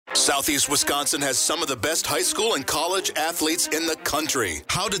Southeast Wisconsin has some of the best high school and college athletes in the country.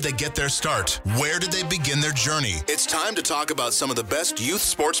 How did they get their start? Where did they begin their journey? It's time to talk about some of the best youth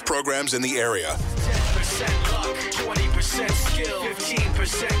sports programs in the area. 10% luck, 20% skill,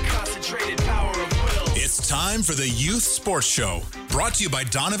 15% concentrated power of will. It's time for the Youth Sports Show, brought to you by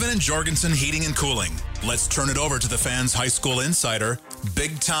Donovan and Jorgensen Heating and Cooling. Let's turn it over to the fans' high school insider,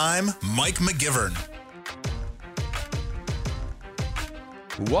 big time Mike McGivern.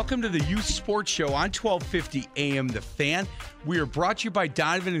 Welcome to the Youth Sports Show on 1250 AM The Fan. We are brought to you by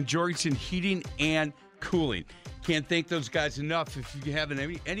Donovan and Jorgensen Heating and Cooling. Can't thank those guys enough. If you're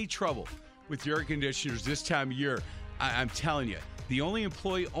having any trouble with your air conditioners this time of year, I'm telling you, the only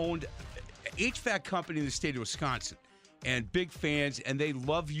employee-owned HVAC company in the state of Wisconsin, and big fans, and they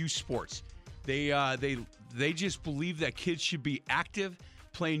love youth sports. They just believe that kids should be active,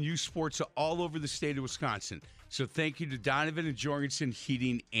 playing youth sports all over the state of Wisconsin. So thank you to Donovan and Jorgensen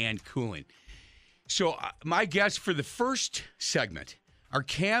Heating and Cooling. So my guests for the first segment are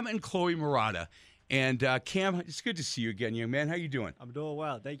Cam and Chloe Marrotta. And Cam, it's good to see you again, young man. How you doing? I'm doing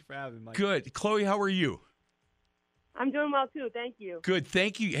well. Thank you for having me, Mike. Good. Chloe, how are you? I'm doing well, too. Thank you. Good.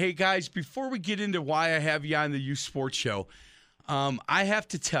 Thank you. Hey, guys, before we get into why I have you on the Youth Sports Show, I have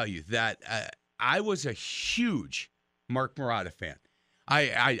to tell you that I was a huge Mark Marrotta fan.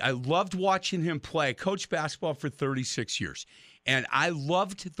 I loved watching him play. I coached basketball for 36 years, and I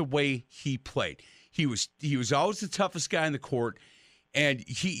loved the way he played. He was always the toughest guy on the court, and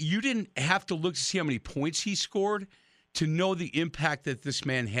you didn't have to look to see how many points he scored to know the impact that this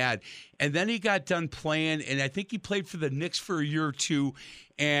man had. And then he got done playing, and I think he played for the Knicks for a year or two,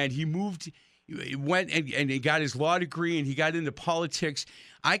 and he went and he got his law degree, and he got into politics.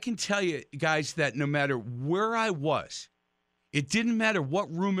 I can tell you, guys, that no matter where I was, it didn't matter what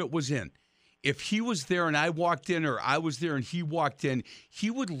room it was in. If he was there and I walked in, or I was there and he walked in,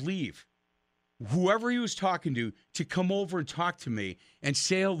 he would leave whoever he was talking to come over and talk to me and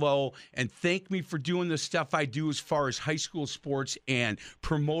say hello and thank me for doing the stuff I do as far as high school sports and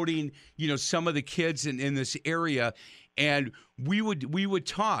promoting, some of the kids in this area. And we would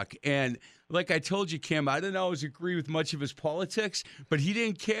talk. And like I told you, Cam, I didn't always agree with much of his politics, but he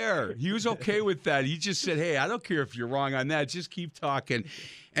didn't care. He was okay with that. He just said, hey, I don't care if you're wrong on that. Just keep talking.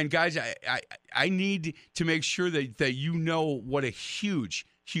 And guys, I need to make sure that you know what a huge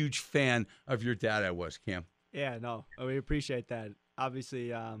fan of your dad I was, Cam. Yeah, no, we appreciate that.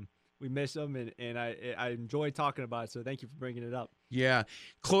 Obviously, we miss him, and I enjoy talking about it, so thank you for bringing it up. Yeah.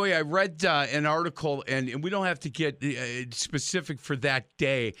 Chloe, I read an article, and we don't have to get specific for that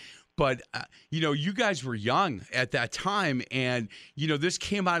day, but, you guys were young at that time, and, this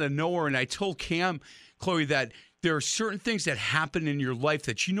came out of nowhere, and I told Cam, Chloe, that there are certain things that happen in your life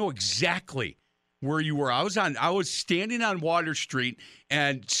that you know exactly where you were. I was standing on Water Street,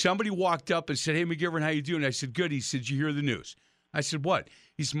 and somebody walked up and said, hey, McGivern, how you doing? I said, good. He said, did you hear the news? I said, what?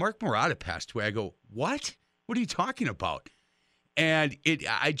 He's Mark Marrotta passed away. I go, what? What are you talking about? And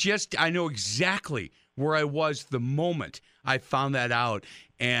I know exactly where I was the moment I found that out.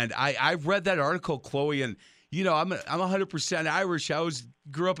 And I read that article, Chloe, and I'm 100% Irish.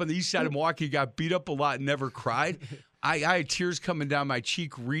 Grew up on the east side of Milwaukee, got beat up a lot, and never cried. I had tears coming down my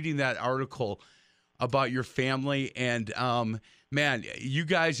cheek reading that article about your family. And man, you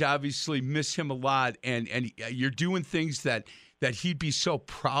guys obviously miss him a lot, and you're doing things that he'd be so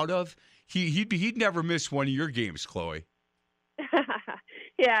proud of. He'd never miss one of your games, Chloe.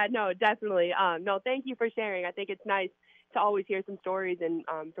 Yeah, no, definitely. No, thank you for sharing. I think it's nice to always hear some stories and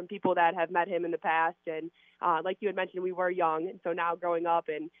from people that have met him in the past. And like you had mentioned, we were young. And so now growing up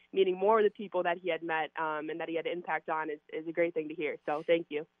and meeting more of the people that he had met and that he had impact on is a great thing to hear. So thank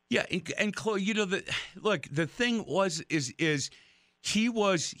you. Yeah. And Chloe, the thing is he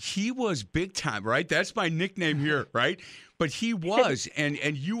was big time, right? That's my nickname here, right? But he was,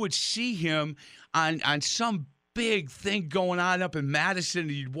 and you would see him on some big thing going on up in Madison,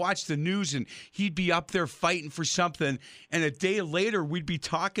 and you'd watch the news, and he'd be up there fighting for something, and a day later, we'd be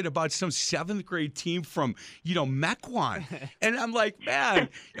talking about some 7th grade team from, Mequon. And I'm like, man,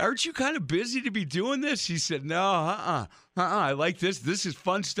 aren't you kind of busy to be doing this? He said, no, I like this. This is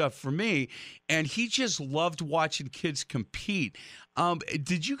fun stuff for me. And he just loved watching kids compete.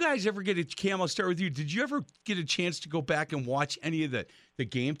 Did you guys ever Cam, I'll start with you. Did you ever get a chance to go back and watch any of the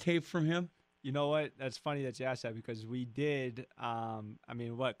game tape from him? You know what? That's funny that you asked that, because we did,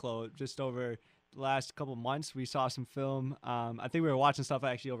 Chloe, just over the last couple months, we saw some film. I think we were watching stuff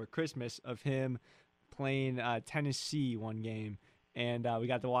actually over Christmas of him playing Tennessee one game, and we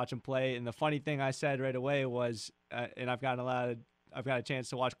got to watch him play. And the funny thing I said right away was, and I've got a chance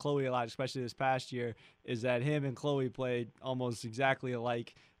to watch Chloe a lot, especially this past year, is that him and Chloe played almost exactly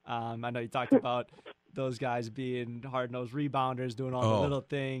alike. I know you talked about those guys being hard-nosed rebounders, doing all the little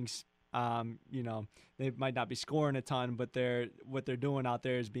things. You know, they might not be scoring a ton, but what they're doing out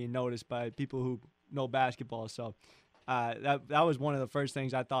there is being noticed by people who know basketball. So that was one of the first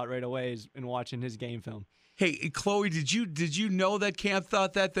things I thought right away is in watching his game film. Hey, Chloe, did you know that Cam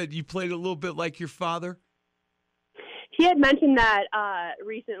thought that you played a little bit like your father? He had mentioned that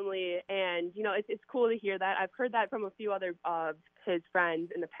recently, and you know, it's cool to hear that. I've heard that from a few other of his friends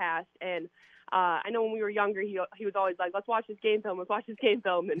in the past, and I know when we were younger, he was always like, "Let's watch this game film. Let's watch this game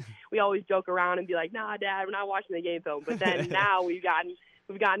film," and we always joke around and be like, "Nah, Dad, we're not watching the game film." But then now we've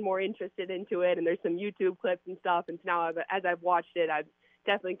gotten more interested into it, and there's some YouTube clips and stuff. And so now as I've watched it, I've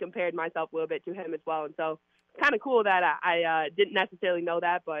definitely compared myself a little bit to him as well, and so. Kind of cool that I didn't necessarily know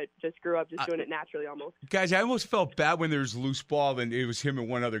that, but just grew up just doing it naturally almost. Guys, I almost felt bad when there was loose ball and it was him and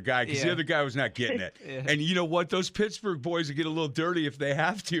one other guy because the other guy was not getting it. And you know what? Those Pittsburgh boys will get a little dirty if they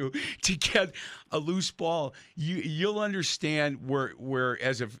have to get a loose ball. You'll understand where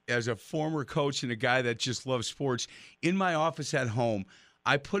as a former coach and a guy that just loves sports, in my office at home,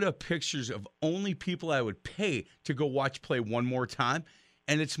 I put up pictures of only people I would pay to go watch play one more time.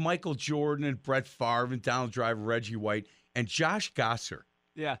 And it's Michael Jordan and Brett Favre and Donald Driver, Reggie White, and Josh Gosser.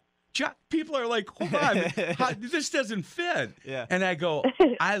 Yeah. People are like, hold on, this doesn't fit. Yeah. And I go,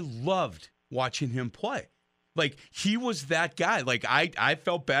 I loved watching him play. Like, he was that guy. Like, I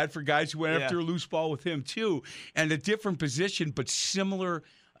felt bad for guys who went after a loose ball with him, too. And a different position, but similar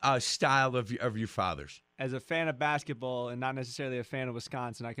style of your father's. As a fan of basketball and not necessarily a fan of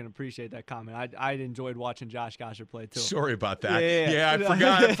Wisconsin, I can appreciate that comment. I enjoyed watching Josh Gosser play, too. Sorry about that. Yeah.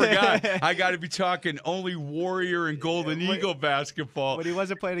 I forgot. I got to be talking only Warrior and Golden Eagle basketball. When he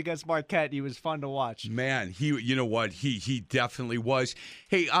wasn't playing against Marquette, he was fun to watch. Man, you know what? He definitely was.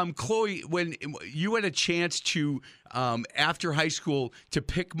 Hey, Chloe, when you had a chance to, after high school, to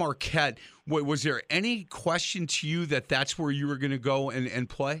pick Marquette, was there any question to you that that's where you were going to go and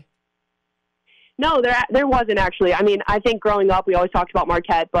play? No, there wasn't actually. I mean, I think growing up we always talked about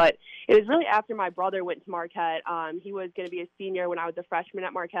Marquette, but it was really after my brother went to Marquette. He was going to be a senior when I was a freshman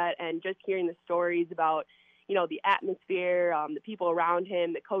at Marquette, and just hearing the stories about, you know, the atmosphere, the people around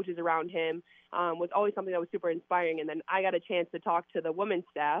him, the coaches around him, was always something that was super inspiring. And then I got a chance to talk to the women's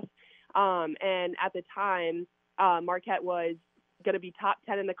staff, and at the time, Marquette was going to be top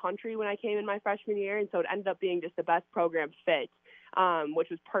 10 in the country when I came in my freshman year, and so it ended up being just the best program fit,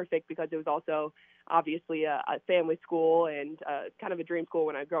 which was perfect because it was also obviously a family school and kind of a dream school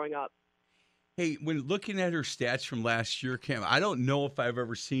when I was growing up. Hey, when looking at her stats from last year, Cam, I don't know if I've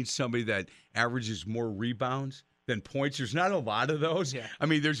ever seen somebody that averages more rebounds than points. There's not a lot of those. Yeah. I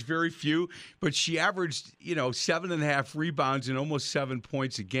mean, there's very few, but she averaged, 7.5 rebounds and almost 7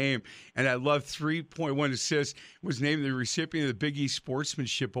 points a game. And I love 3.1 assists, was named the recipient of the Big East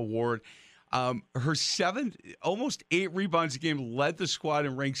Sportsmanship Award. Her almost 8 rebounds a game led the squad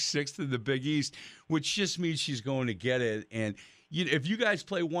and ranked 6th in the Big East, which just means she's going to get it. And if you guys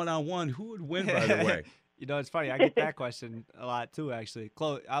play one-on-one, who would win, by the way? It's funny. I get that question a lot, too, actually.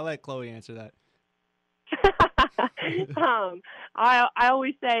 Chloe, I'll let Chloe answer that. I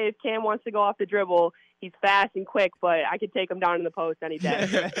always say if Cam wants to go off the dribble, he's fast and quick, but I could take him down in the post any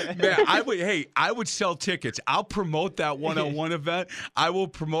day. Man, I would sell tickets. I'll promote that one-on-one event. I will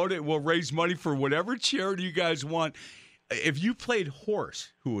promote it. We'll raise money for whatever charity you guys want. If you played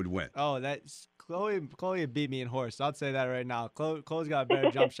horse, who would win? Oh, that's Chloe would beat me in horse. I'll say that right now. Chloe's got a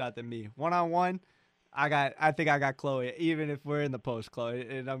better jump shot than me. One-on-one, I think I got Chloe, even if we're in the post, Chloe.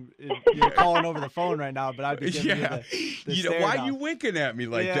 And you're calling over the phone right now, but I'd be giving you the why stare are you down. winking at me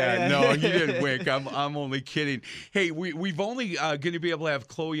like that? Yeah. No, you didn't wink. I'm only kidding. Hey, we've only going to be able to have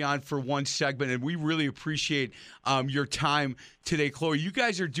Chloe on for one segment, and we really appreciate your time today, Chloe. You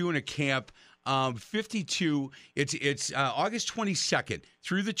guys are doing a camp. 52. It's August 22nd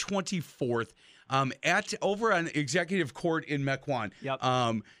through the 24th. Over on Executive Court in Mequon.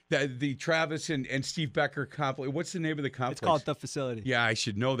 Yep. The Travis and Steve Becker complex. What's the name of the complex? It's called The Facility. Yeah, I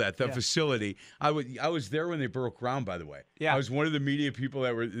should know that. The Facility. I was there when they broke ground, by the way. Yeah. I was one of the media people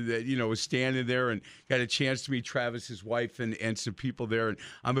that was standing there and got a chance to meet Travis's wife and some people there. And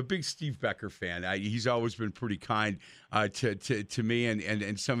I'm a big Steve Becker fan. He's always been pretty kind to me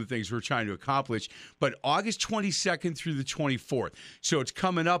and some of the things we're trying to accomplish. But August 22nd through the 24th. So it's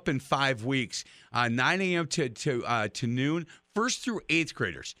coming up in 5 weeks. 9 a.m. to noon, 1st through 8th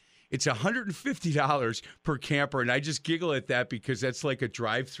graders. It's $150 per camper, and I just giggle at that because that's like a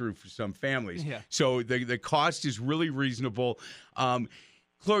drive-through for some families. Yeah. So the cost is really reasonable.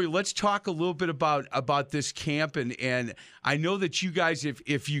 Chloe, let's talk a little bit about this camp, and I know that you guys,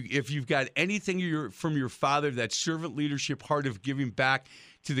 if you've got anything from your father, that servant leadership, heart of giving back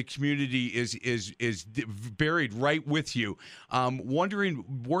to the community is buried right with you.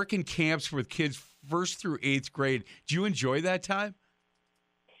 Wondering, working camps with kids 1st through 8th grade, do you enjoy that time?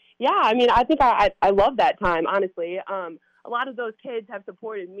 Yeah, I mean, I think I love that time, honestly. A lot of those kids have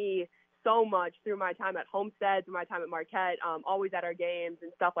supported me so much through my time at Homestead, through my time at Marquette, always at our games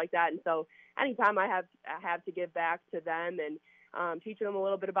and stuff like that. And so anytime I have to give back to them and teach them a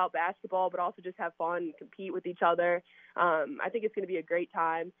little bit about basketball, but also just have fun and compete with each other, I think it's going to be a great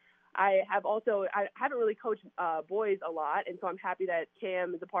time. I haven't really coached boys a lot, and so I'm happy that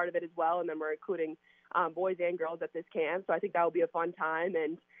Cam is a part of it as well, and then we're including boys and girls at this camp. So I think that will be a fun time.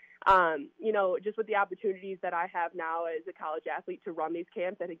 And just with the opportunities that I have now as a college athlete to run these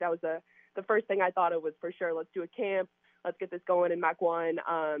camps, I think that was the first thing I thought of was for sure, let's do a camp. Let's get this going in Mequon,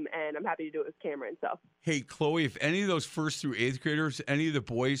 and I'm happy to do it with Cameron. So, hey, Chloe, if any of those 1st through 8th graders, any of the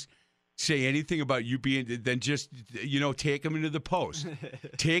boys say anything about you being, then just, take them into the post.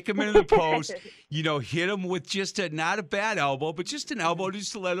 Take them into the post, hit them with just not a bad elbow, but just an elbow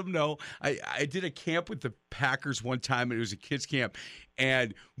just to let them know. I did a camp with the Packers one time, and it was a kids camp,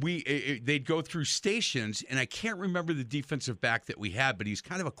 and they'd go through stations, and I can't remember the defensive back that we had, but he's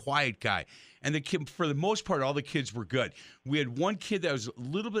kind of a quiet guy. And the kid, for the most part, all the kids were good. We had one kid that was a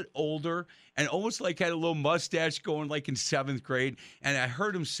little bit older and almost like had a little mustache going like in 7th grade. And I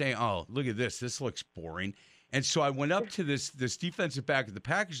heard him say, "Oh, look at this. This looks boring." And so I went up to this defensive back of the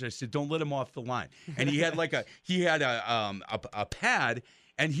Packers. And I said, "Don't let him off the line." And he had a pad,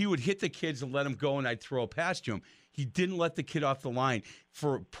 and he would hit the kids and let them go, and I'd throw a pass to him. He didn't let the kid off the line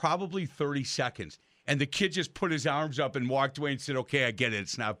for probably 30 seconds. And the kid just put his arms up and walked away and said, "Okay, I get it.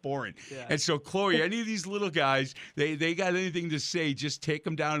 It's not boring." Yeah. And so, Chloe, any of these little guys, they got anything to say, just take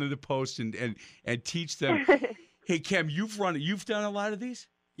them down to the post and teach them. Hey, Cam, you've done a lot of these?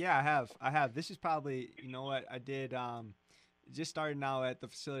 Yeah, I have. This is probably, I did just started now at the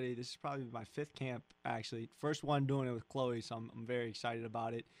facility. This is probably my 5th camp, actually. First one doing it with Chloe, so I'm very excited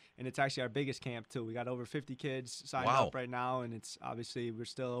about it. And it's actually our biggest camp, too. We got over 50 kids signed up right now, and it's obviously we're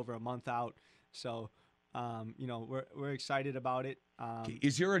still over a month out. So, we're excited about it.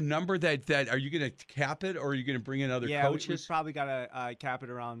 Is there a number that are you going to cap it, or are you going to bring in other coaches? Yeah, we probably got to cap it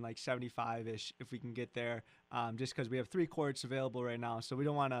around like 75-ish if we can get there, just because we have 3 courts available right now. So we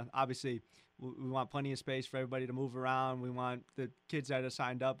don't want to, obviously, we want plenty of space for everybody to move around. We want the kids that are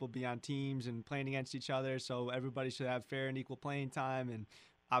signed up will be on teams and playing against each other, so everybody should have fair and equal playing time. And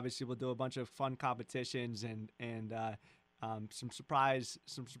obviously we'll do a bunch of fun competitions and some surprise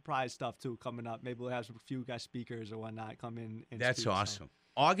stuff too coming up. Maybe we'll have a few guest speakers or whatnot come in. And That's speak, awesome. So.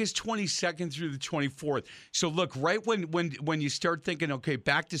 August 22nd through the 24th. So look, right when you start thinking, okay,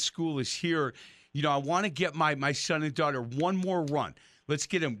 back to school is here. I want to get my son and daughter one more run. Let's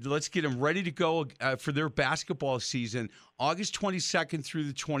get them ready to go for their basketball season. August 22nd through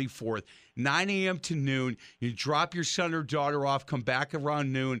the 24th, 9 a.m. to noon. You drop your son or daughter off, come back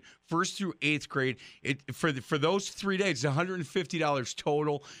around noon, 1st through 8th grade. For those 3 days, it's $150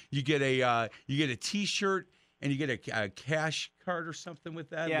 total. You get a T-shirt. And you get a cash card or something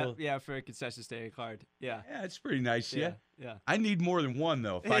with that? Yeah, for a concession stand card. Yeah, it's pretty nice. Yeah. I need more than one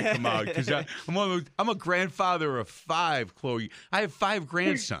though if I come out because I'm a grandfather of 5, Chloe. I have 5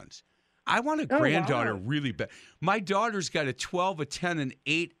 grandsons. I want a granddaughter really bad. My daughter's got a 12, a 10, an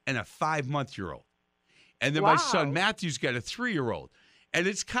 8, and a 5-month-old, and then my son Matthew's got a 3-year-old, and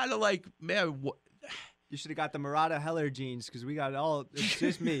it's kind of like, man. You should have got the Marrotta Heller jeans because we got it's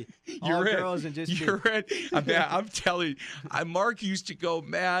just me. All girls and just You're me. I'm telling you, Mark used to go,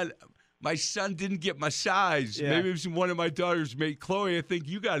 man, my son didn't get my size. Yeah. Maybe it was one of my daughters made. Chloe, I think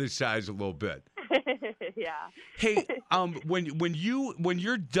you got his size a little bit. Yeah. Hey, when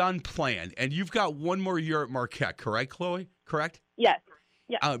you're done playing and you've got one more year at Marquette, correct, Chloe? Correct? Yes.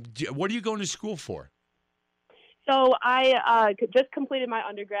 Yeah. What are you going to school for? So I just completed my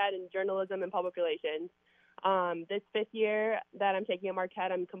undergrad in journalism and public relations. This 5th year that I'm taking at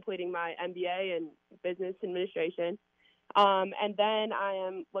Marquette, I'm completing my MBA in business administration. And then I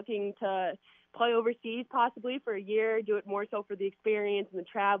am looking to play overseas possibly for a year, do it more so for the experience and the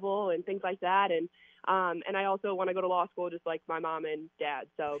travel and things like that. And I also want to go to law school just like my mom and dad.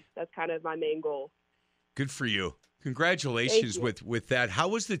 So that's kind of my main goal. Good for you. Congratulations with that.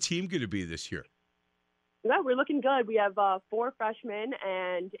 How is the team going to be this year? Yeah, we're looking good. We have 4 freshmen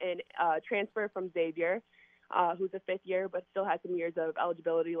and a transfer from Xavier, who's a 5th year, but still has some years of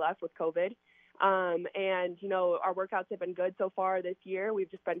eligibility left with COVID. And, our workouts have been good so far this year.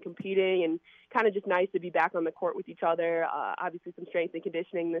 We've just been competing and kind of just nice to be back on the court with each other. Obviously some strength and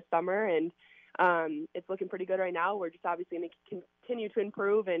conditioning this summer, and it's looking pretty good right now. We're just obviously going to continue to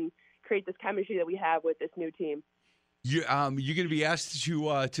improve and create this chemistry that we have with this new team. You going to be asked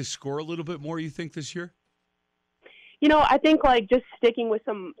to score a little bit more, you think, this year? I think like just sticking with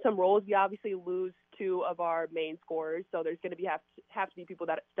some roles, we obviously lose two of our main scorers, so there's going to have to be people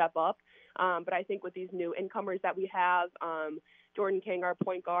that step up. But I think with these new incomers that we have, Jordan King, our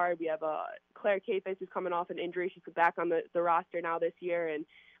point guard, we have Claire Kafis, who's coming off an injury. She's back on the roster now this year, and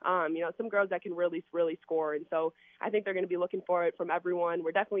some girls that can really score. And so I think they're going to be looking for it from everyone.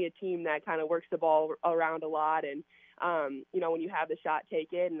 We're definitely a team that kind of works the ball around a lot, and when you have the shot, take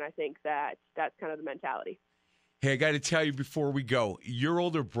it. And I think that's kind of the mentality. Hey, I got to tell you before we go, your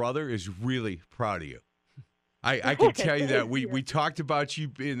older brother is really proud of you. I can tell you that we talked about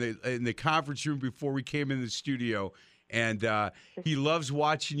you in the conference room before we came in the studio, and he loves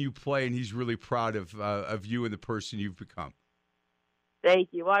watching you play, and he's really proud of you and the person you've become. Thank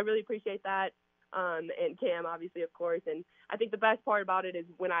you. Well, I really appreciate that, and Cam, obviously, of course. And I think the best part about it is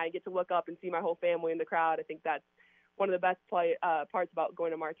when I get to look up and see my whole family in the crowd. I think that's one of the best parts about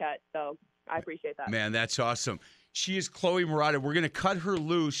going to Marquette. So I appreciate that. Man, that's awesome. She is Chloe Marrotta. We're going to cut her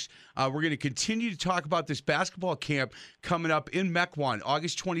loose. We're going to continue to talk about this basketball camp coming up in Mequon,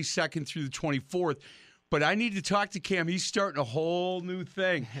 August 22nd through the 24th. But I need to talk to Cam. He's starting a whole new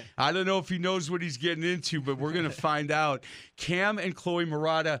thing. I don't know if he knows what he's getting into, but we're going to find out. Cam and Chloe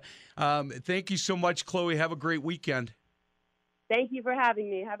Marrotta, thank you so much, Chloe. Have a great weekend. Thank you for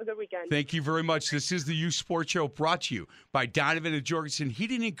having me. Have a good weekend. Thank you very much. This is the Youth Sports Show brought to you by Donovan and Jorgensen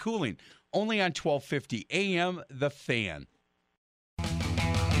Heating and Cooling, only on 1250 AM The Fan.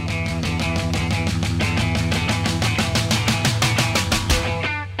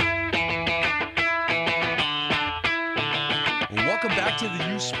 Welcome back to the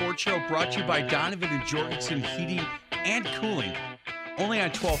Youth Sports Show brought to you by Donovan and Jorgensen Heating and Cooling, only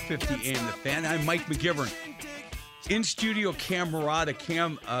on 1250 AM The Fan. I'm Mike McGivern. In studio, Cam Marrotta.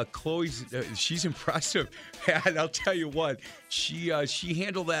 Cam, Chloe's, she's impressive. And I'll tell you what, she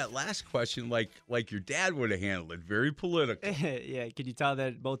handled that last question like your dad would have handled it. Very political. Yeah, can you tell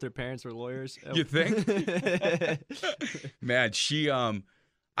that both their parents were lawyers? You think? Man, she, I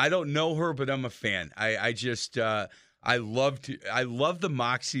don't know her, but I'm a fan. I love the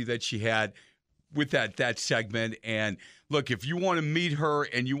moxie that she had with that segment. And look, if you want to meet her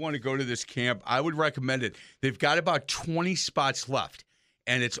and you want to go to this camp, I would recommend it. They've got about 20 spots left,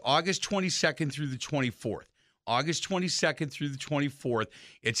 and it's August 22nd through the 24th. August 22nd through the 24th.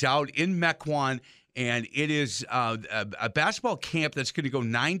 It's out in Mequon, and it is a basketball camp that's going to go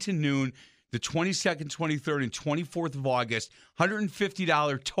 9 to noon, the 22nd, 23rd, and 24th of August,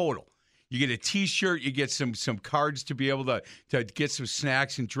 $150 total. You get a T-shirt, you get some cards to be able to get some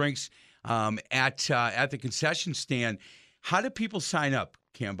snacks and drinks at the concession stand. How do people sign up,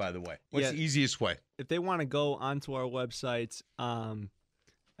 Cam, by the way? What's the easiest way? If they want to go onto our website, I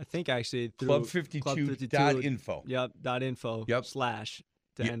think actually through club52.info. Yep, .info. Yep. /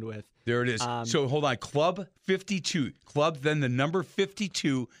 to end with. There it is. So hold on. Club52. Club, then the number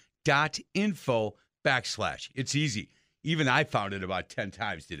 52.info /. It's easy. Even I found it about 10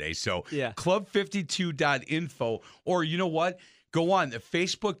 times today. So yeah. club52.info. Or you know what? Go on the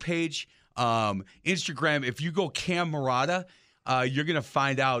Facebook page, Instagram. If you go Cam Marrotta, you're going to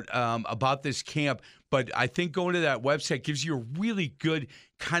find out about this camp. But I think going to that website gives you a really good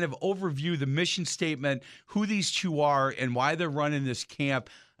kind of overview, the mission statement, who these two are, and why they're running this camp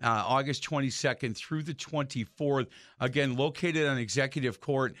August 22nd through the 24th. Again, located on Executive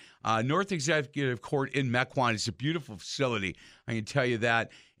Court, North Executive Court in Mequon. It's a beautiful facility, I can tell you that.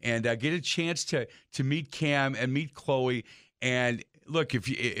 And get a chance to meet Cam and meet Chloe. And look, if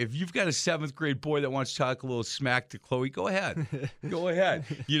you've got a 7th grade boy that wants to talk a little smack to Chloe, go ahead. Go ahead.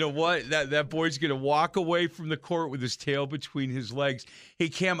 You know what? That boy's going to walk away from the court with his tail between his legs. Hey,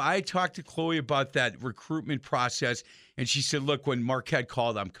 Cam, I talked to Chloe about that recruitment process, and she said, look, when Marquette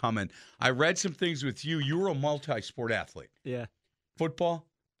called, I'm coming. I read some things with you. You were a multi-sport athlete. Yeah. Football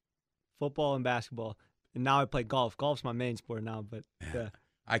and basketball. And now I play golf. Golf's my main sport now, but yeah.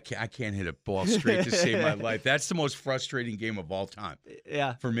 I can't hit a ball straight to save my life. That's the most frustrating game of all time.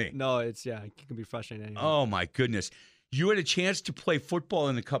 Yeah. For me. No, it can be frustrating anyway. Oh, my goodness. You had a chance to play football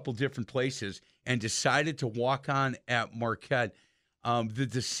in a couple different places and decided to walk on at Marquette. The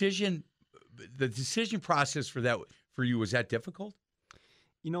decision process for you, was that difficult?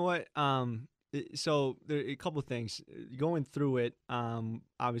 You know what? So there are a couple of things. Going through it,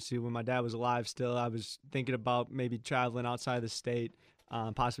 obviously when my dad was alive still, I was thinking about maybe traveling outside the state,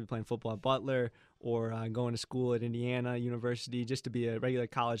 possibly playing football at Butler or going to school at Indiana University just to be a regular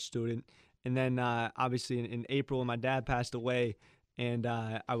college student. And then obviously in April when my dad passed away, and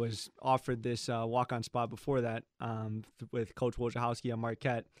I was offered this walk-on spot before that with Coach Wojciechowski at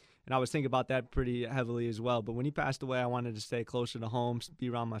Marquette. And I was thinking about that pretty heavily as well. But when he passed away, I wanted to stay closer to home, be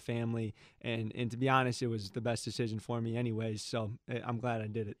around my family. And to be honest, it was the best decision for me anyways. So I'm glad I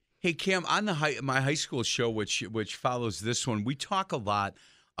did it. Hey, Cam, on my high school show, which follows this one, we talk a lot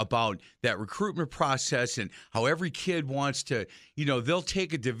about that recruitment process and how every kid wants to, they'll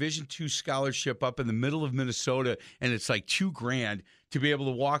take a Division II scholarship up in the middle of Minnesota, and it's like $2,000 to be able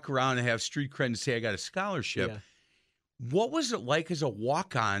to walk around and have street cred and say, I got a scholarship. Yeah. What was it like as a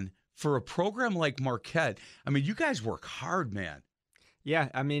walk-on for a program like Marquette? I mean, you guys work hard, man. Yeah,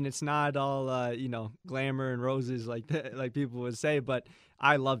 I mean, it's not all, glamour and roses like people would say, but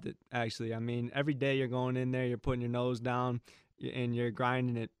I loved it, actually. I mean, every day you're going in there, you're putting your nose down, and you're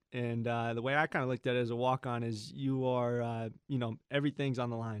grinding it. And the way I kind of looked at it as a walk-on is you are, everything's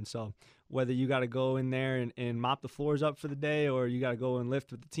on the line. So whether you got to go in there and mop the floors up for the day, or you got to go and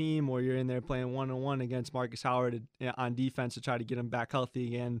lift with the team, or you're in there playing one-on-one against Marcus Howard on defense to try to get him back healthy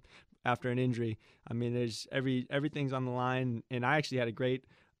again after an injury. I mean, there's everything's on the line. And I actually had a great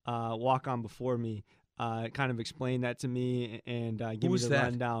walk-on before me kind of explain that to me and give me the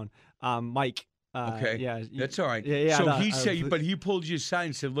rundown. Mike. Okay. Yeah. That's all right. Yeah. So he said, but he pulled you aside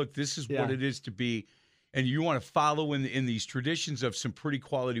and said, look, this is what it is to be. And you want to follow in these traditions of some pretty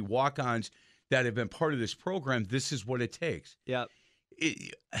quality walk-ons that have been part of this program. This is what it takes. Yeah.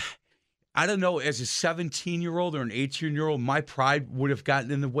 I don't know, as a 17-year-old or an 18-year-old, my pride would have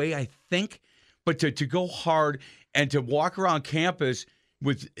gotten in the way, I think. But to go hard and to walk around campus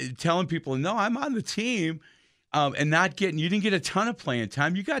with telling people, no, I'm on the team, and you didn't get a ton of playing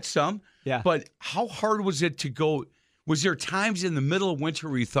time. You got some. Yeah. But how hard was it to go? Was there times in the middle of winter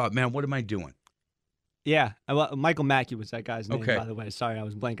where you thought, man, what am I doing? Yeah. Well, Michael Mackey was that guy's name, by the way. Sorry, I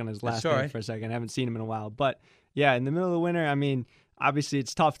was blanking on his last name for a second. I haven't seen him in a while. But, yeah, in the middle of the winter, I mean, obviously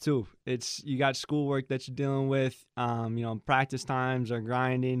it's tough, too. You got schoolwork that you're dealing with. Practice times are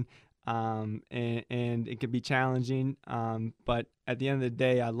grinding, and it can be challenging. But at the end of the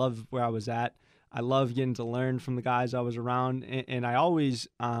day, I love where I was at. I love getting to learn from the guys I was around, and I always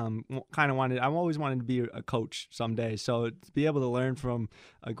I've always wanted to be a coach someday. So to be able to learn from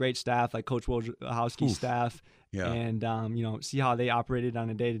a great staff like Coach Wojciechowski's staff, and see how they operated on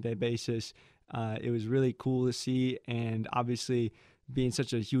a day-to-day basis, it was really cool to see. And obviously, being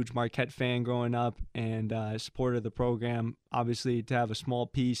such a huge Marquette fan growing up and supporter of the program, obviously to have a small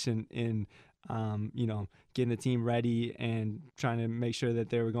piece in getting the team ready and trying to make sure that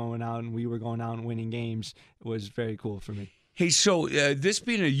they were going out and we were going out and winning games was very cool for me. Hey, so this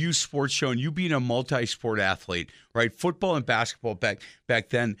being a youth sports show and you being a multi-sport athlete, right? Football and basketball back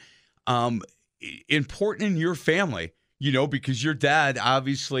then, important in your family, because your dad,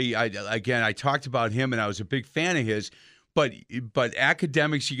 obviously, I talked about him and I was a big fan of his, but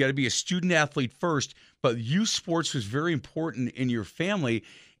academics, you got to be a student athlete first, but youth sports was very important in your family.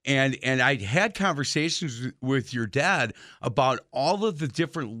 And I had conversations with your dad about all of the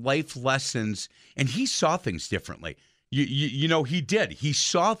different life lessons, and he saw things differently. He did. He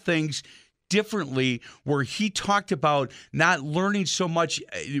saw things differently, where he talked about not learning so much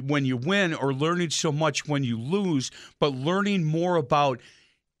when you win or learning so much when you lose, but learning more about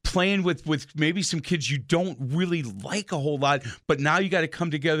playing with maybe some kids you don't really like a whole lot, but now you got to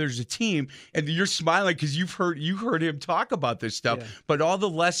come together as a team. And you're smiling because you heard him talk about this stuff, but all the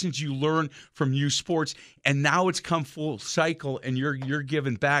lessons you learn from youth sports, and now it's come full cycle and you're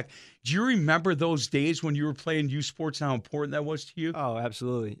giving back. Do you remember those days when you were playing youth sports and how important that was to you? Oh,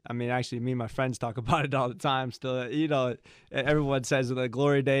 absolutely. I mean, actually, me and my friends talk about it all the time still. Everyone says the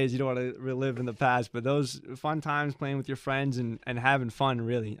glory days, you don't want to relive in the past, but those fun times playing with your friends and having fun,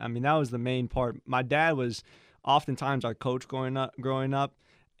 really. I mean, that was the main part. My dad was oftentimes our coach growing up.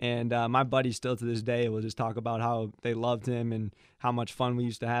 And my buddies still to this day will just talk about how they loved him and how much fun we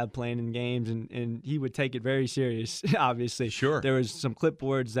used to have playing in games. And he would take it very serious, obviously. Sure. There was some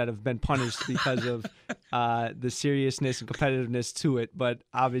clipboards that have been punished because of the seriousness and competitiveness to it. But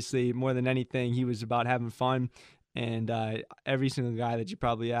obviously, more than anything, he was about having fun. And every single guy that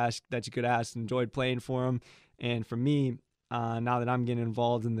you could ask enjoyed playing for him. And for me, now that I'm getting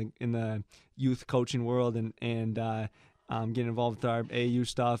involved in the youth coaching world and getting involved with our AAU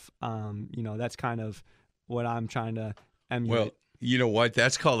stuff, that's kind of what I'm trying to emulate. Well, you know what?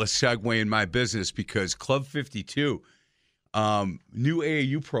 That's called a segue in my business, because Club 52, new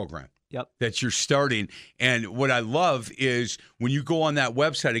AAU program that you're starting. And what I love is when you go on that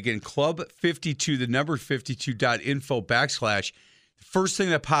website, again, Club 52, the number 52.info / the first thing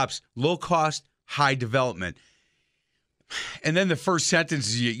that pops, low cost, high development. And then the first sentence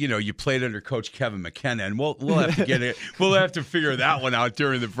is you played under Coach Kevin McKenna, and we'll have to get it. We'll have to figure that one out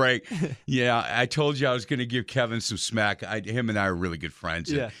during the break. Yeah, I told you I was going to give Kevin some smack. Him and I are really good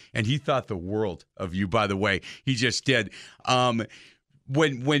friends, and he thought the world of you. By the way, he just did.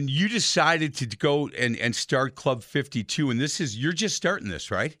 When you decided to go and start Club 52, and you're just starting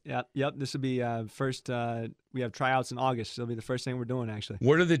this, right? Yep. This will be first. We have tryouts in August. So it'll be the first thing we're doing, actually.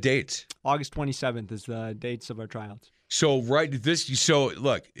 What are the dates? August 27th is the dates of our tryouts. So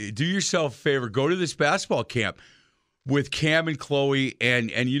look, do yourself a favor. Go to this basketball camp with Cam and Chloe,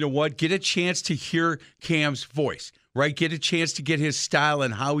 and you know what? Get a chance to hear Cam's voice, right? Get a chance to get his style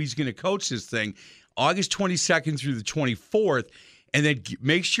and how he's going to coach this thing. August 22nd through the 24th. And then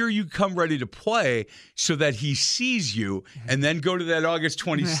make sure you come ready to play so that he sees you, and then go to that August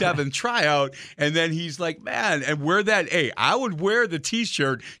 27th tryout. And then he's like, man, and wear that. Hey, I would wear the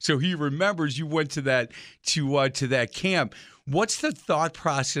T-shirt so he remembers you went to that to that camp. What's the thought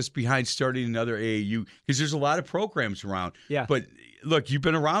process behind starting another AAU? Because there's a lot of programs around. Yeah. But look, you've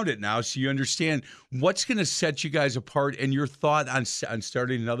been around it now, so you understand what's going to set you guys apart, and your thought on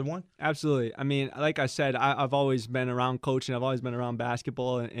starting another one? Absolutely. I mean, like I said, I've always been around coaching. I've always been around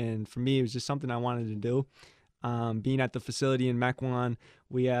basketball, and for me, it was just something I wanted to do. Being at the facility in Mequon,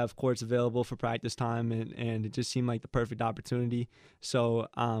 we have courts available for practice time, and it just seemed like the perfect opportunity. So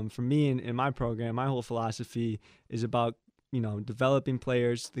for me in my program, my whole philosophy is about developing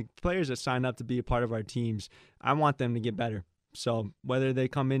players. The players that sign up to be a part of our teams, I want them to get better. So whether they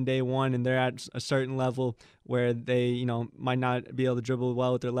come in day one and they're at a certain level where they, might not be able to dribble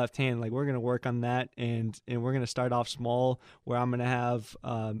well with their left hand, like we're going to work on that, and we're going to start off small where I'm going to have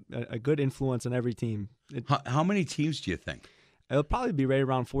a good influence on every team. How many teams do you think? It'll probably be right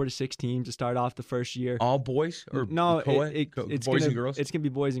around 4 to 6 teams to start off the first year. All boys or no? It's boys and girls. It's gonna be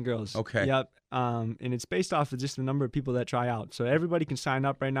boys and girls. Okay. Yep. And it's based off of just the number of people that try out. So everybody can sign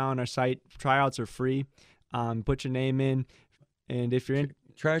up right now on our site. Tryouts are free. Put your name in, and if you're in,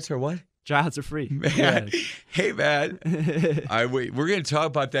 tryouts are what? Tryouts are free. Man. Yeah. Hey, man. We're going to talk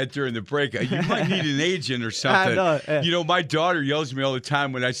about that during the break. You might need an agent or something. My daughter yells at me all the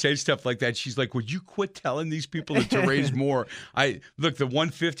time when I say stuff like that. She's like, would you quit telling these people to raise more? Look, the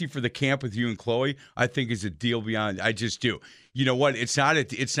 $150 for the camp with you and Chloe, I think is a deal beyond. I just do. You know what? It's not a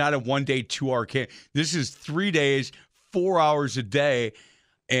 1-day, 2-hour camp. This is 3 days, 4 hours a day.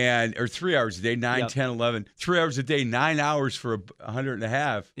 Or 3 hours a day, 9, 10, 11. 3 hours a day, 9 hours for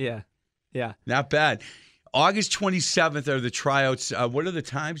 100.5. Yeah. Not bad. August 27th are the tryouts. What are the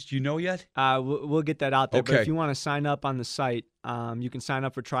times? Do you know yet? We'll get that out there. Okay. But if you want to sign up on the site, you can sign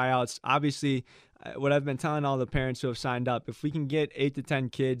up for tryouts. Obviously, what I've been telling all the parents who have signed up, if we can get 8 to 10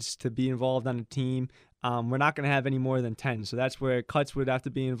 kids to be involved on a team, we're not going to have any more than 10. So that's where cuts would have to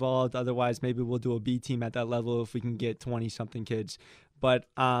be involved. Otherwise, maybe we'll do a B team at that level if we can get 20-something kids. But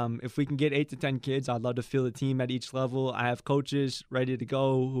if we can get 8 to 10 kids, I'd love to field a team at each level. I have coaches ready to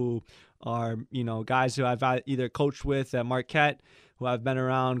go who are, guys who I've either coached with at Marquette, who I've been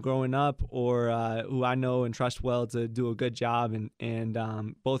around growing up, or who I know and trust well to do a good job,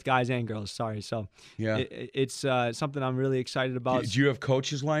 and both guys and girls. Sorry. So yeah, it's something I'm really excited about. Do you have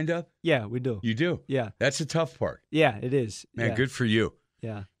coaches lined up? Yeah, we do. You do? Yeah. That's the tough part. Yeah, it is. Man, yeah. Good for you.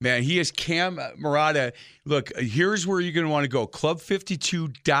 Yeah. Man, he is Cam Marrotta. Look, here's where you're going to want to go.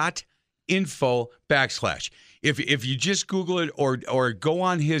 club52.info/. If you just Google it or go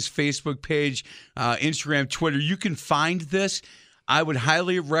on his Facebook page, Instagram, Twitter, you can find this. I would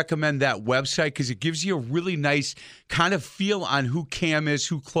highly recommend that website because it gives you a really nice kind of feel on who Cam is,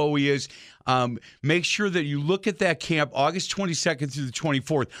 who Chloe is. Make sure that you look at that camp August 22nd through the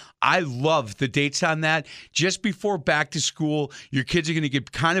 24th. I love the dates on that. Just before back to school, your kids are going to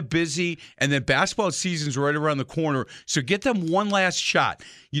get kind of busy, and then basketball season's right around the corner. So get them one last shot.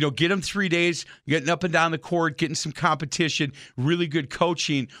 Get them 3 days, getting up and down the court, getting some competition, really good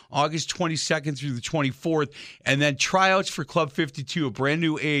coaching, August 22nd through the 24th, and then tryouts for Club 52, a brand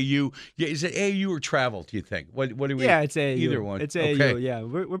new AAU. Yeah, is it AAU or travel, do you think? What do we? Yeah, it's AAU. Either one. It's AAU, okay. Yeah.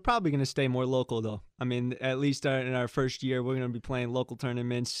 We're probably going to stay more local, though. I mean, at least in our first year, we're going to be playing local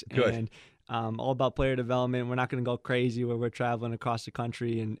tournaments. Good. And all about player development. We're not going to go crazy where we're traveling across the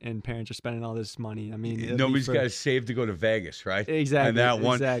country and parents are spending all this money. I mean, nobody's got to save to go to Vegas, right? Exactly. And that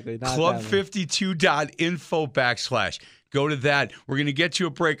one. Exactly. Club52.info/. Go to that. We're going to get to a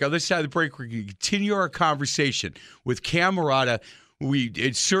break. On the other side of the break, we're going to continue our conversation with Cam Marrotta. We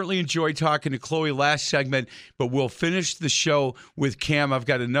certainly enjoyed talking to Chloe last segment, but we'll finish the show with Cam. I've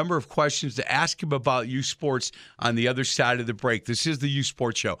got a number of questions to ask him about youth sports on the other side of the break. This is the Youth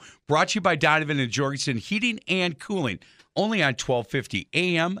Sports Show, brought to you by Donovan and Jorgensen Heating and Cooling, only on 1250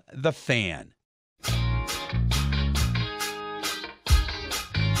 AM The Fan.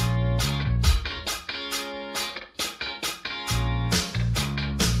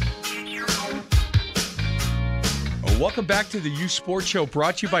 Welcome back to the Youth Sports Show,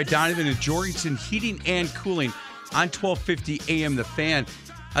 brought to you by Donovan and Jorgensen Heating and Cooling on 1250 AM The Fan.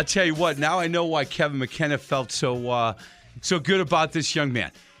 I'll tell you what, now I know why Kevin McKenna felt so good about this young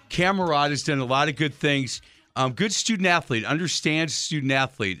man. Cam Marrotta has done a lot of good things. Good student athlete, understands student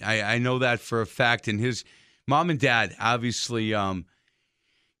athlete. I know that for a fact. And his mom and dad obviously,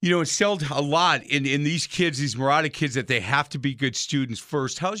 instilled a lot in these kids, these Marrotta kids, that they have to be good students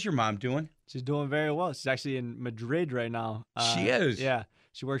first. How's your mom doing? She's doing very well. She's actually in Madrid right now. She is? Yeah.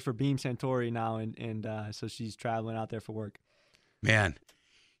 She works for Beam Santori now, and so she's traveling out there for work. Man,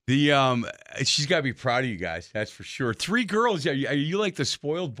 she's got to be proud of you guys. That's for sure. 3 girls. Are you like the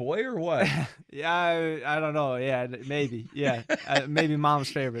spoiled boy or what? Yeah, I don't know. Yeah, maybe. Yeah, maybe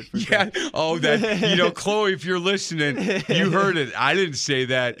mom's favorite. For yeah. Sure. Oh, that. Chloe, if you're listening, you heard it. I didn't say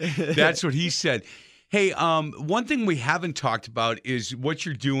that. That's what he said. Hey, one thing we haven't talked about is what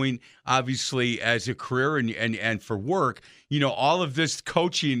you're doing, obviously, as a career and for work. All of this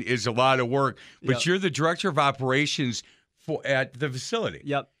coaching is a lot of work, but You're the director of operations at the facility.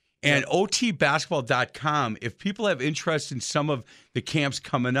 Yep. And otbasketball.com, if people have interest in some of the camps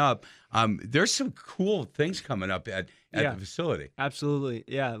coming up, there's some cool things coming up at the facility. Absolutely.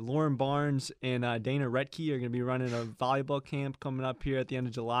 Yeah. Lauren Barnes and Dana Retke are going to be running a volleyball camp coming up here at the end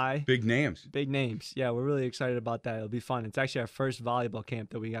of July. Big names. Big names. Yeah, we're really excited about that. It'll be fun. It's actually our first volleyball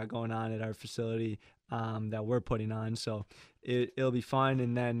camp that we got going on at our facility that we're putting on. So it'll be fun.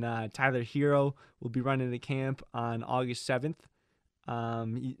 And then Tyler Hero will be running the camp on August 7th.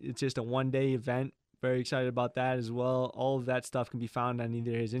 It's just a one-day event. Very excited about that as well. All of that stuff can be found on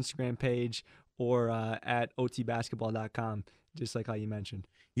either his Instagram page or at otbasketball.com, just like how you mentioned.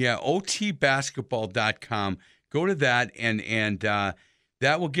 Yeah, otbasketball.com. Go to that, and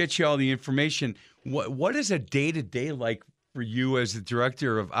that will get you all the information. What is a day-to-day like for you as the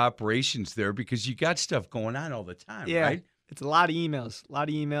director of operations there? Because you got stuff going on all the time, right? It's a lot of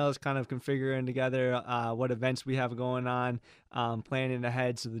emails, kind of configuring together what events we have going on, planning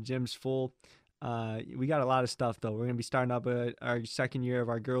ahead so the gym's full. We got a lot of stuff, though. We're going to be starting up our second year of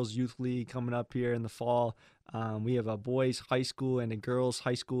our Girls Youth League coming up here in the fall. We have a boys high school and a girls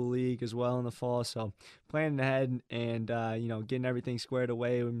high school league as well in the fall. So planning ahead and getting everything squared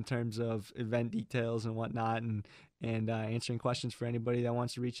away in terms of event details and whatnot, and answering questions for anybody that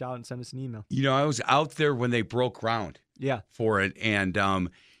wants to reach out and send us an email. I was out there when they broke ground. Yeah. For it, and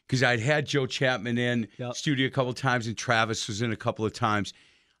because I'd had Joe Chapman in studio a couple of times, and Travis was in a couple of times.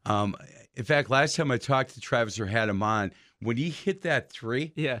 In fact, last time I talked to Travis or had him on, when he hit that 3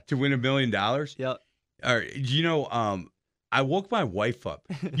 to win $1 million, I woke my wife up.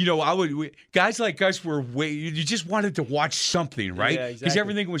 Guys like us were you just wanted to watch something, right? Yeah, because exactly.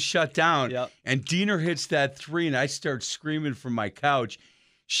 everything was shut down. Yep. And Diener hits that 3, and I start screaming from my couch.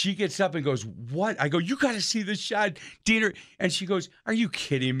 She gets up and goes, "What?" I go, "You got to see this shot, Diener." And she goes, "Are you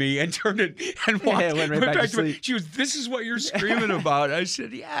kidding me?" And turned it and walked went right back to sleep. She goes, "This is what you're screaming about." I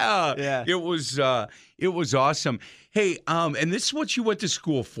said, "Yeah." It was awesome. Hey, and this is what you went to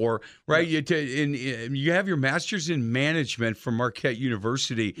school for, right? Yep. You have your master's in management from Marquette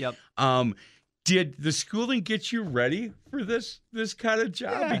University. Yep. Did the schooling get you ready for this kind of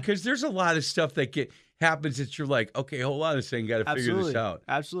job? Yeah. Because there's a lot of stuff that happens that you're like, okay, hold on a second, got to figure this out.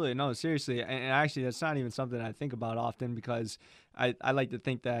 Absolutely. No, seriously. And actually, that's not even something I think about often, because I like to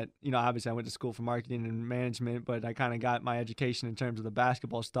think that, obviously I went to school for marketing and management, but I kind of got my education in terms of the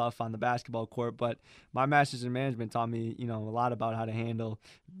basketball stuff on the basketball court. But my master's in management taught me, a lot about how to handle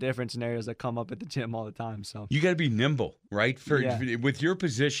different scenarios that come up at the gym all the time. So you got to be nimble, right? With your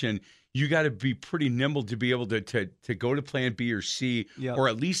position, you got to be pretty nimble to be able to go to plan B or C, or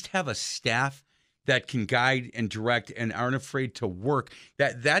at least have a staff that can guide and direct and aren't afraid to work.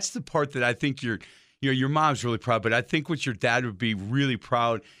 That's the part that I think your mom's really proud, but I think what your dad would be really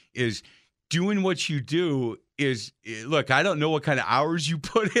proud is doing what you do is, look, I don't know what kind of hours you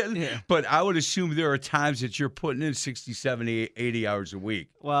put in, but I would assume there are times that you're putting in 60, 70, 80 hours a week.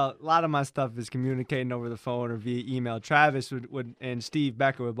 Well, a lot of my stuff is communicating over the phone or via email. Travis would and Steve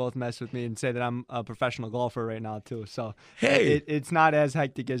Becker would both mess with me and say that I'm a professional golfer right now too. So it's not as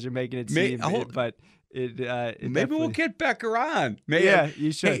hectic as you're making it seem, but maybe we'll get Becker on. Yeah,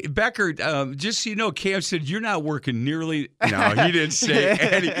 you should. Hey, Becker, just so you know, Cam said you're not working nearly. No, he didn't say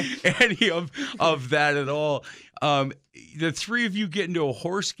any of that at all. The 3 of you get into a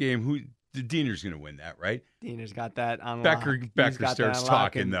horse game. Diener's going to win that, right? Diener's got that on Becker lock. Becker starts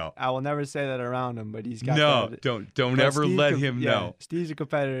talking, though. I will never say that around him, but he's got that. Don't ever let him know. Steve's a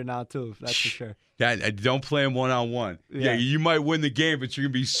competitor now, too. That's for sure. Don't play him one-on-one. Yeah, you might win the game, but you're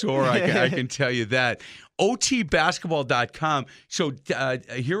going to be sore. I can tell you that. OTbasketball.com. So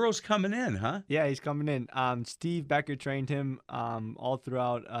Hero's coming in, huh? Yeah, he's coming in. Steve Becker trained him all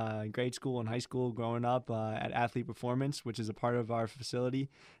throughout grade school and high school growing up at Athlete Performance, which is a part of our facility.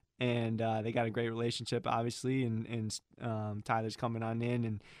 And they got a great relationship, obviously. And Tyler's coming on in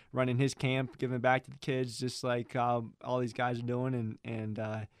and running his camp, giving back to the kids, just like all these guys are doing. And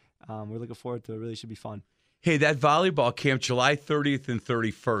we're looking forward to it. It really should be fun. Hey, that volleyball camp, July 30th and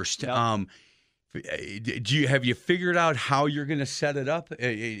 31st. Yep. Have you figured out how you're going to set it up,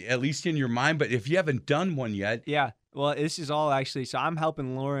 at least in your mind? But if you haven't done one yet. Yeah. Well, this is all actually, so I'm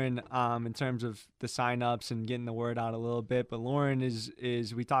helping Lauren in terms of the sign-ups and getting the word out a little bit. But Lauren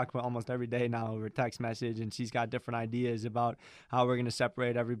is we talk about almost every day now over text message, and she's got different ideas about how we're going to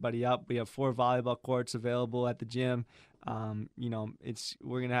separate everybody up. We have 4 volleyball courts available at the gym. We're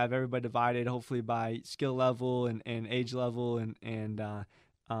going to have everybody divided hopefully by skill level and age level, and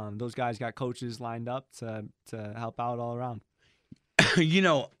those guys got coaches lined up to help out all around.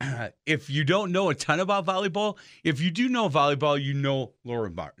 If you don't know a ton about volleyball, if you do know volleyball, you know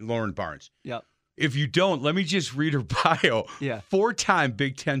Lauren Barnes. Yep. If you don't, let me just read her bio. Yeah. 4-time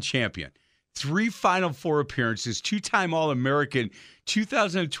Big Ten champion, 3 Final Four appearances, 2-time All-American,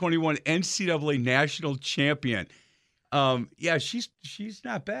 2021 NCAA national champion. She's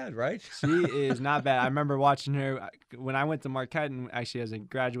not bad, right? She is not bad. I remember watching her when I went to Marquette, and actually as a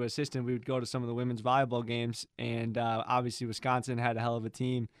graduate assistant, we would go to some of the women's volleyball games, and obviously Wisconsin had a hell of a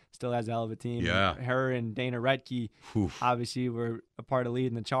team, still has a hell of a team. Yeah. Her and Dana Retke obviously were a part of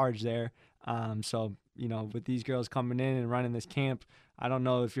leading the charge there. So, with these girls coming in and running this camp, I don't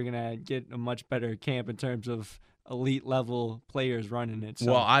know if you're going to get a much better camp in terms of elite level players running it.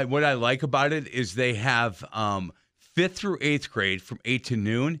 So. Well, what I like about it is they have 5th through 8th grade from 8 to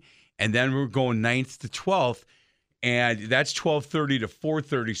noon, and then we're going 9th to 12th, and that's 12:30 to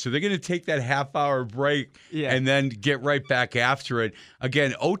 4:30. So they're going to take that half-hour break and then get right back after it.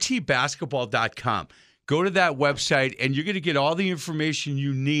 Again, otbasketball.com. Go to that website, and you're going to get all the information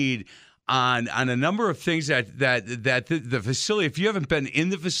you need on a number of things that the facility. If you haven't been in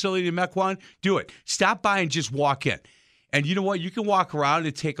the facility in Mequon, do it. Stop by and just walk in. And you know what? You can walk around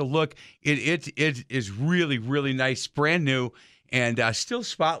and take a look. It is really, really nice, brand new, and still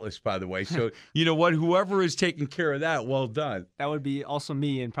spotless, by the way. So you know what? Whoever is taking care of that, well done. That would be also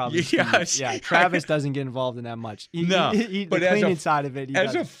me and probably yes. Steve. Yeah, Travis doesn't get involved in that much. No, but the cleaning side of it.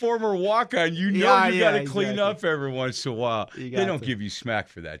 As a former walk-on, you got to clean up every once in a while. They don't give you smack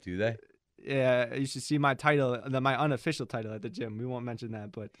for that, do they? Yeah, you should see my title, my unofficial title at the gym. We won't mention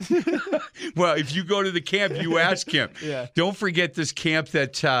that, but well, if you go to the camp, you ask him. Yeah. Don't forget this camp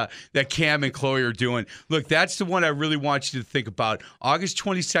that Cam and Chloe are doing. Look, that's the one I really want you to think about. August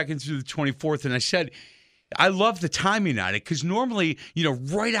 22nd through the 24th, and I said I love the timing on it because normally,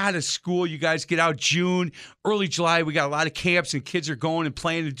 right out of school, you guys get out June, early July. We got a lot of camps and kids are going and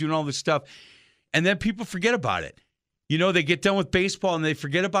playing and doing all this stuff, and then people forget about it. They get done with baseball and they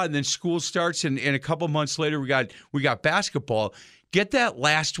forget about it, and then school starts, and a couple months later we got basketball. Get that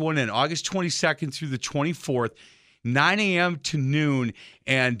last one in August 22nd through the 24th, 9 a.m. to noon,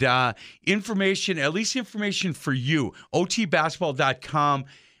 and information for you, otbasketball.com.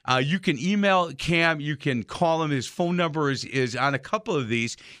 You can email Cam. You can call him. His phone number is on a couple of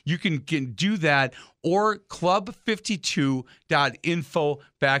these. You can do that, or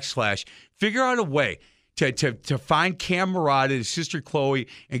club52.info/ figure out a way to find Cam Marrotta, his sister Chloe,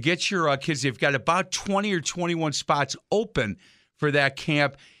 and get your kids. They've got about 20 or 21 spots open for that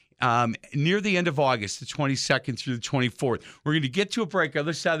camp near the end of August, the 22nd through the 24th. We're going to get to a break.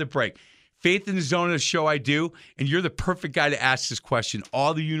 Other side of the break. Faith in the Zone of the show I do, and you're the perfect guy to ask this question.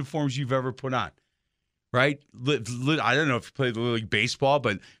 All the uniforms you've ever put on, right? I don't know if you played Little League Baseball,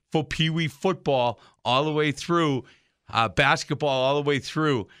 but Pee-wee football all the way through, basketball all the way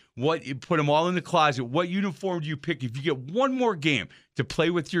through. You put them all in the closet. What uniform do you pick? If you get one more game to play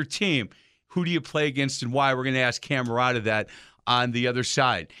with your team, who do you play against and why? We're going to ask Cam Marrotta that on the other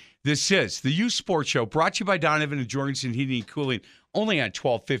side. This is the Youth Sports Show, brought to you by Donovan and Jorgensen Heating and Cooling, only on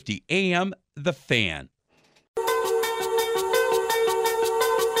 1250 AM The Fan.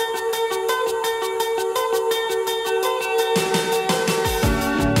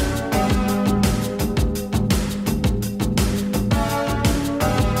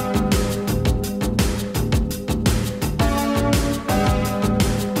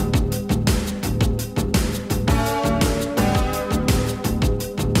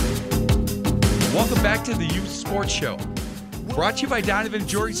 Welcome back to the Youth Sports Show. Brought to you by Donovan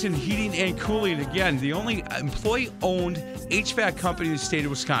Jorgensen Heating and Cooling. Again, the only employee-owned HVAC company in the state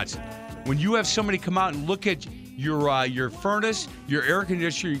of Wisconsin. When you have somebody come out and look at your furnace, your air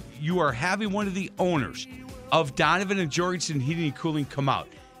conditioner, you are having one of the owners of Donovan and Jorgensen Heating and Cooling come out.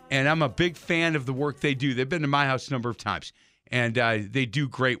 And I'm a big fan of the work they do. They've been to my house a number of times, and they do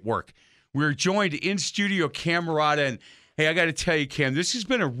great work. We're joined in studio, Cam Marrotta, and hey, I got to tell you, Cam, this has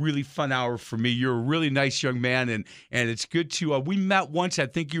been a really fun hour for me. You're a really nice young man, and it's good to we met once. I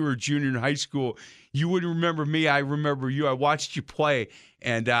think you were a junior in high school. You wouldn't remember me. I remember you. I watched you play,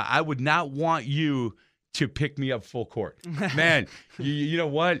 and I would not want you to pick me up full court. Man, you know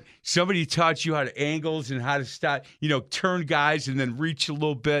what? Somebody taught you how to angles and how to stop, turn guys and then reach a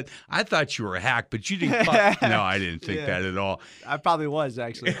little bit. I thought you were a hack, but you didn't. No, I didn't think that at all. I probably was,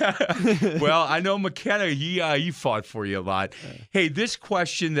 actually. Well, I know McKenna, he fought for you a lot. Hey, this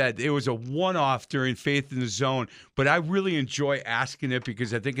question that it was a one-off during Faith in the Zone, but I really enjoy asking it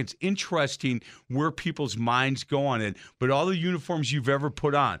because I think it's interesting where people's minds go on it. But all the uniforms you've ever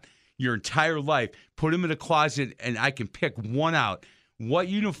put on, your entire life, put them in a closet, and I can pick one out. What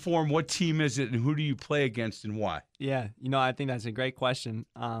uniform, what team is it, and who do you play against and why? Yeah, I think that's a great question.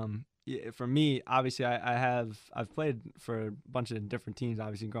 For me, obviously, I've played for a bunch of different teams,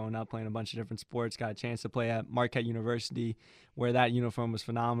 obviously, growing up, playing a bunch of different sports. Got a chance to play at Marquette University, where that uniform was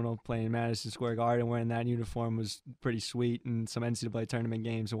phenomenal. Playing in Madison Square Garden, wearing that uniform was pretty sweet, and some NCAA tournament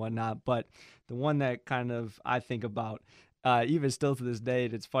games and whatnot. But the one that kind of I think about, even still to this day,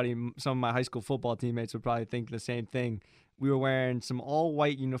 it's funny, some of my high school football teammates would probably think the same thing. We were wearing some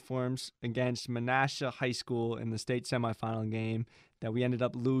all-white uniforms against Menasha High School in the state semifinal game that we ended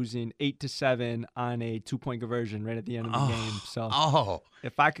up losing 8-7 on a 2-point conversion right at the end of the game. So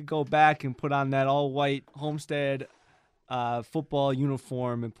if I could go back and put on that all-white Homestead football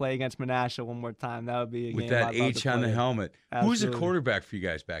uniform and play against Menasha one more time, that would be a with game that I'd love H to on the play. helmet. Absolutely. Who's the quarterback for you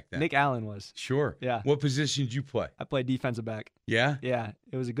guys back then? Nick Allen was. Sure. Yeah. What position did you play? I played defensive back. Yeah? Yeah,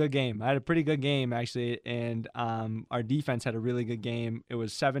 it was a good game. I had a pretty good game, actually, and our defense had a really good game. It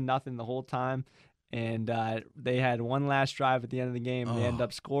was 7-0 the whole time, and they had one last drive at the end of the game. They ended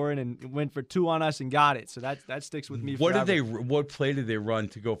up scoring and went for 2 on us and got it. So that sticks with me forever. What play did they run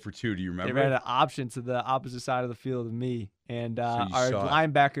to go for 2? Do you remember? They ran an option to the opposite side of the field of me. And our saw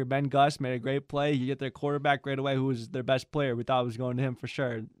linebacker, Ben Gus, made a great play. You get their quarterback right away, who was their best player. We thought it was going to him for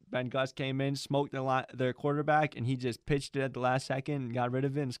sure. Ben Gus came in, smoked their quarterback, and he just pitched it at the last second and got rid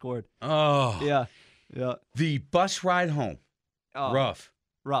of it and scored. Oh. Yeah. The bus ride home. Rough.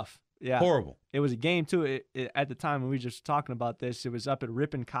 Yeah. Horrible. It was a game, too. At the time when we were just talking about this, it was up at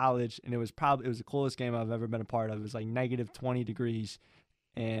Ripon College, and it was the coolest game I've ever been a part of. It was like negative 20 degrees,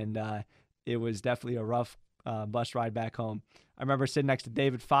 and it was definitely a rough bus ride back home. I remember sitting next to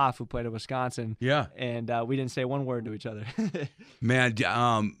David Pfaff, who played at Wisconsin. Yeah. And we didn't say one word to each other. Man,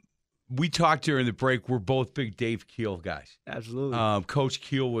 we talked during the break. We're both big Dave Keel guys. Absolutely. Coach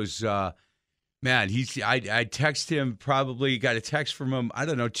Keel was, man, I texted him, probably got a text from him, I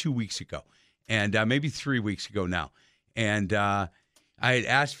don't know, 2 weeks ago. And maybe 3 weeks ago now. And I had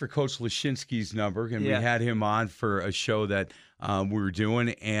asked for Coach Lashinsky's number, and we had him on for a show that we were doing.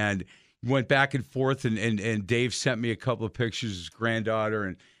 And went back and forth, and Dave sent me a couple of pictures of his granddaughter,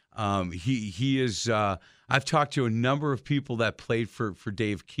 and he is. I've talked to a number of people that played for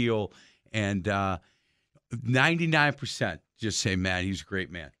Dave Keel, and 99% just say, man, he's a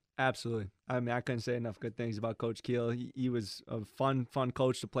great man. Absolutely. I mean, I couldn't say enough good things about Coach Keel. He was a fun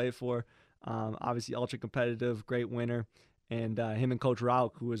coach to play for. Obviously, ultra competitive, great winner. And him and Coach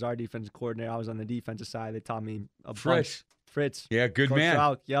Rauch, who was our defensive coordinator, I was on the defensive side. They taught me a bunch. Fritz. Yeah, good Coach man.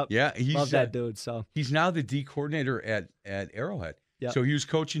 Rauch, yep. Yeah, love that dude. So he's now the D coordinator at Arrowhead. Yep. So he was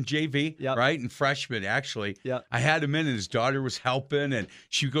coaching JV, right, and freshman actually. Yep. I had him in, and his daughter was helping, and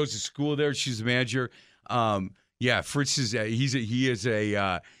she goes to school there. She's the manager. Fritz is he's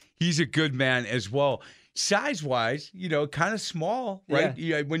a good man as well. Size-wise, kind of small, right?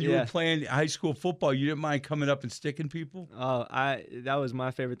 Yeah. When you were playing high school football, you didn't mind coming up and sticking people? That was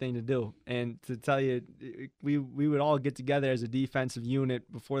my favorite thing to do. And to tell you, we would all get together as a defensive unit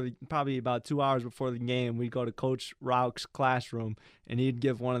probably about 2 hours before the game. We'd go to Coach Rauch's classroom, and he'd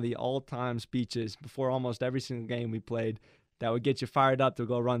give one of the all-time speeches before almost every single game we played that would get you fired up to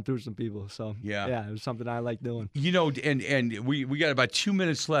go run through some people. So, it was something I liked doing. And we got about 2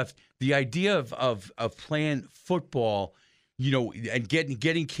 minutes left. The idea of playing football, and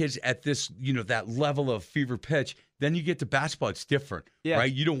getting kids at this, that level of fever pitch. Then you get to basketball, it's different,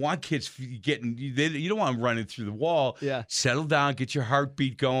 right? You don't want kids you don't want them running through the wall. Yeah. Settle down, get your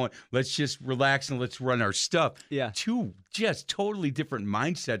heartbeat going. Let's just relax and let's run our stuff. Yeah. Two just totally different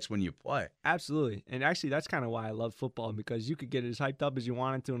mindsets when you play. Absolutely. And actually, that's kind of why I love football, because you could get as hyped up as you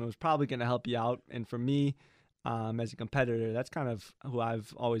wanted to, and it was probably going to help you out. And for me, as a competitor, that's kind of who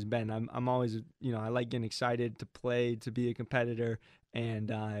I've always been. I'm always, I like getting excited to play, to be a competitor. And,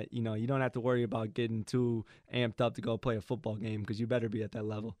 you don't have to worry about getting too amped up to go play a football game, because you better be at that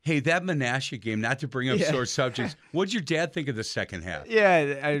level. Hey, that Menasha game, not to bring up sore subjects, what'd your dad think of the second half?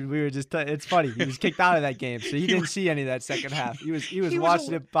 Yeah, we were just, it's funny. He was kicked out of that game, so he didn't see any of that second half. He was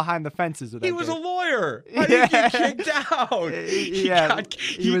watching it behind the fences with that He was game. a lawyer. How did he get kicked out?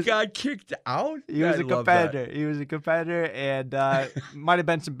 He got kicked out? He was a competitor. He was a competitor, and might have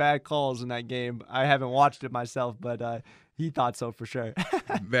been some bad calls in that game. I haven't watched it myself, but he thought so for sure.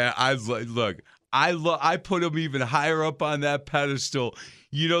 Man, I put him even higher up on that pedestal.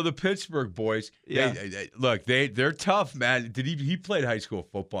 The Pittsburgh boys. Yeah. They're tough, man. He played high school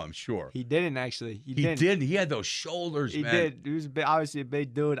football? I'm sure He didn't actually. He didn't. He had those shoulders, He man. did. He was obviously a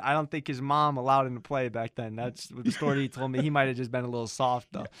big dude. I don't think his mom allowed him to play back then. That's the story he told me. He might have just been a little soft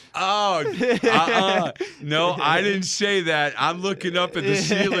though. Oh, no, I didn't say that. I'm looking up at the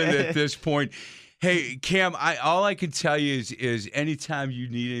ceiling at this point. Hey, Cam, all I can tell you is anytime you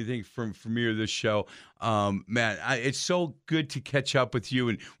need anything from me or this show, man, it's so good to catch up with you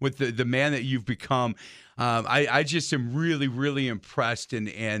and with the man that you've become. I just am really, really impressed.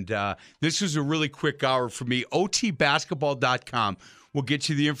 And this was a really quick hour for me. OTbasketball.com will get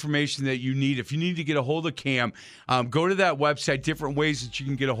you the information that you need. If you need to get a hold of Cam, go to that website, different ways that you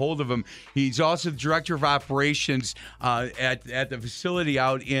can get a hold of him. He's also the director of operations at the facility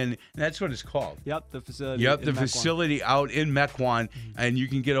out in, that's what it's called. Yep, the facility. Yep, the Mequon. facility out in Mequon, and you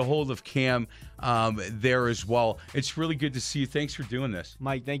can get a hold of Cam there as well. It's really good to see you. Thanks for doing this.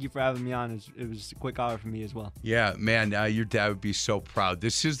 Mike, thank you for having me on. It was a quick hour for me as well. Yeah, man, your dad would be so proud.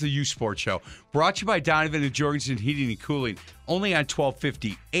 This is the U Sports Show, brought to you by Donovan and Jorgensen Heating and Cooling, only on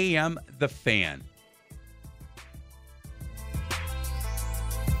 1250 AM The Fan.